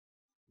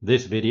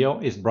This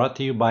video is brought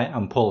to you by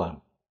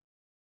Ampulla.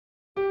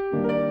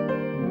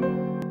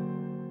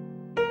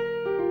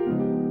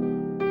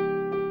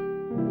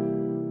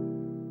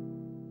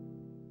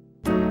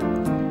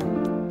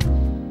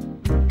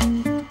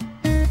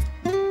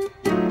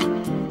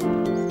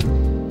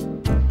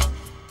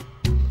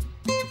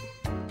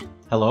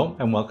 Hello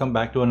and welcome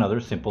back to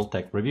another simple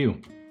tech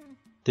review.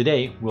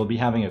 Today we'll be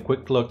having a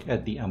quick look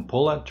at the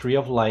Ampulla Tree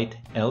of Light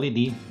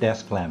LED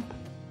desk lamp.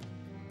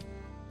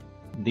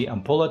 The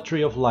Ampulla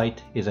Tree of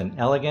Light is an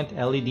elegant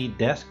LED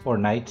desk or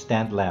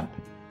nightstand lamp.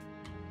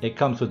 It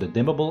comes with a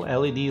dimmable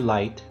LED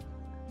light,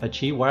 a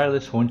Qi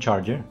wireless phone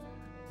charger,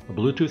 a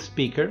Bluetooth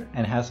speaker,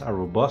 and has a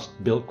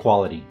robust build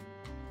quality.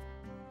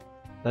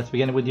 Let's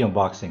begin with the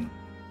unboxing.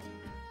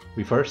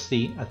 We first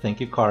see a thank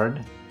you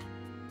card,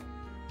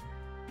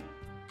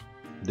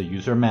 the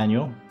user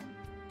manual,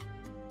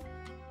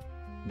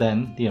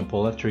 then the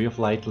Ampulla Tree of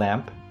Light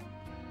lamp,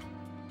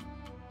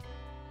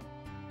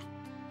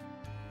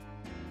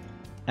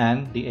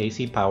 and the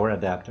AC power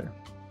adapter.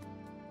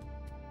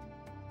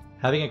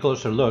 Having a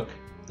closer look,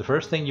 the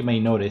first thing you may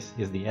notice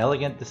is the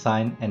elegant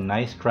design and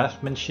nice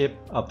craftsmanship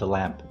of the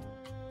lamp.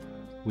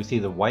 We see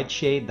the white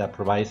shade that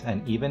provides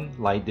an even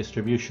light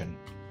distribution.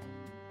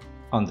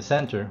 On the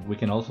center, we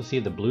can also see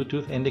the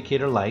Bluetooth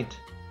indicator light,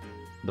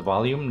 the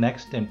volume,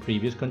 next, and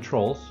previous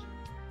controls,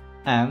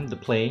 and the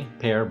play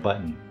pair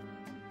button.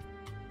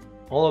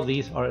 All of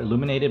these are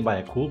illuminated by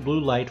a cool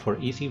blue light for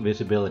easy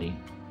visibility.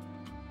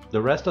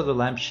 The rest of the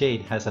lamp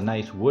shade has a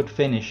nice wood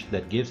finish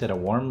that gives it a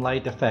warm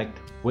light effect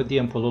with the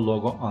Ampulla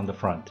logo on the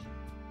front.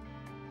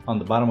 On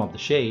the bottom of the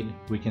shade,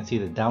 we can see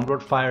the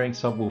downward firing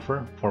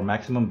subwoofer for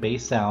maximum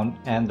bass sound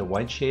and the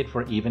white shade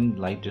for even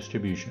light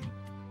distribution.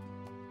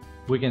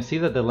 We can see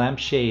that the lamp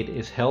shade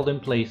is held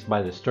in place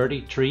by the sturdy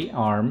tree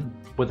arm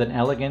with an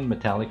elegant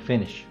metallic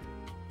finish.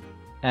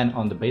 And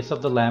on the base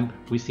of the lamp,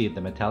 we see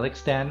the metallic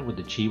stand with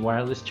the Qi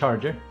wireless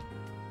charger,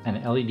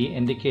 an LED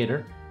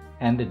indicator,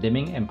 and the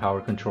dimming and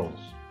power controls.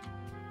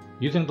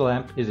 Using the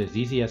lamp is as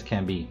easy as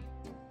can be.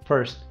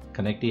 First,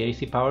 connect the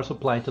AC power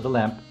supply to the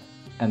lamp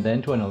and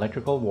then to an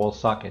electrical wall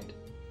socket.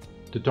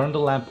 To turn the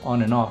lamp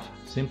on and off,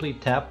 simply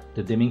tap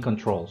the dimming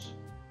controls.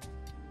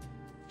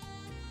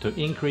 To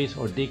increase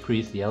or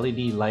decrease the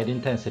LED light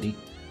intensity,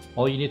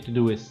 all you need to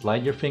do is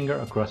slide your finger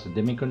across the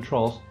dimming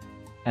controls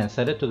and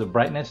set it to the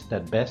brightness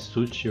that best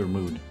suits your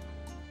mood.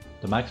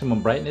 The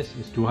maximum brightness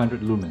is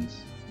 200 lumens.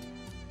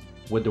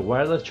 With the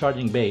wireless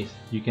charging base,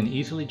 you can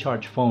easily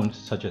charge phones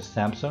such as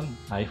Samsung,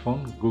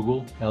 iPhone,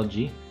 Google,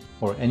 LG,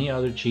 or any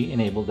other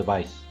Qi-enabled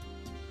device.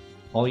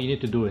 All you need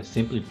to do is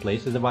simply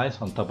place the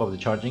device on top of the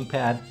charging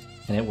pad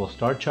and it will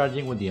start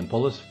charging with the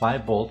Ampulla's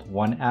 5V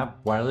 1A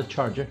wireless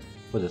charger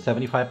with a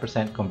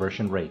 75%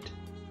 conversion rate.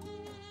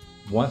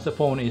 Once the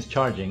phone is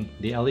charging,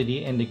 the LED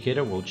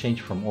indicator will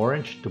change from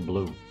orange to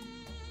blue.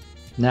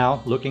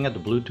 Now, looking at the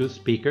Bluetooth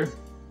speaker,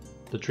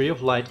 the Tree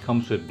of Light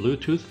comes with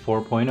Bluetooth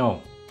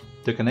 4.0.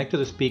 To connect to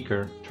the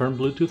speaker, turn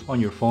Bluetooth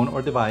on your phone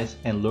or device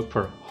and look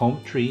for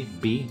Home Tree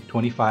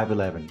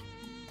B2511.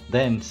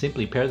 Then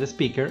simply pair the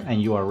speaker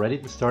and you are ready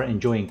to start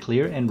enjoying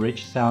clear and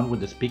rich sound with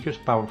the speaker's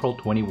powerful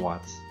 20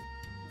 watts.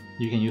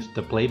 You can use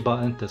the play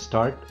button to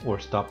start or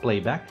stop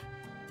playback.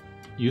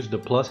 Use the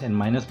plus and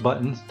minus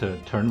buttons to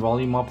turn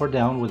volume up or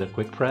down with a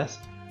quick press,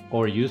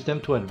 or use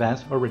them to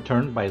advance or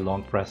return by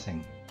long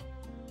pressing.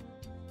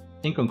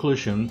 In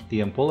conclusion,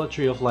 the Ampulla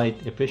Tree of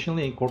Light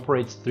efficiently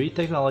incorporates three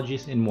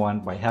technologies in one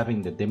by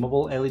having the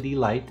dimmable LED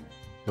light,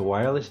 the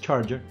wireless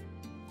charger,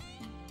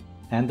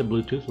 and the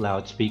Bluetooth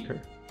loudspeaker.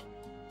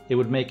 It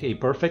would make a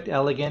perfect,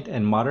 elegant,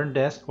 and modern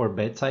desk or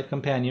bedside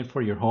companion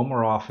for your home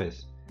or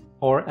office,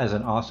 or as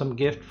an awesome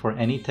gift for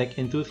any tech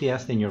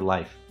enthusiast in your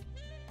life.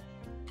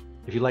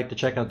 If you'd like to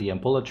check out the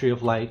Ampulla Tree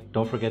of Light,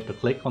 don't forget to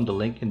click on the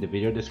link in the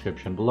video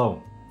description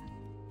below.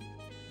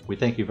 We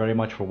thank you very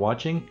much for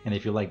watching, and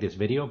if you like this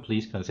video,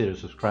 please consider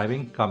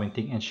subscribing,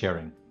 commenting, and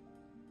sharing.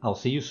 I'll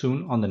see you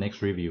soon on the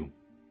next review.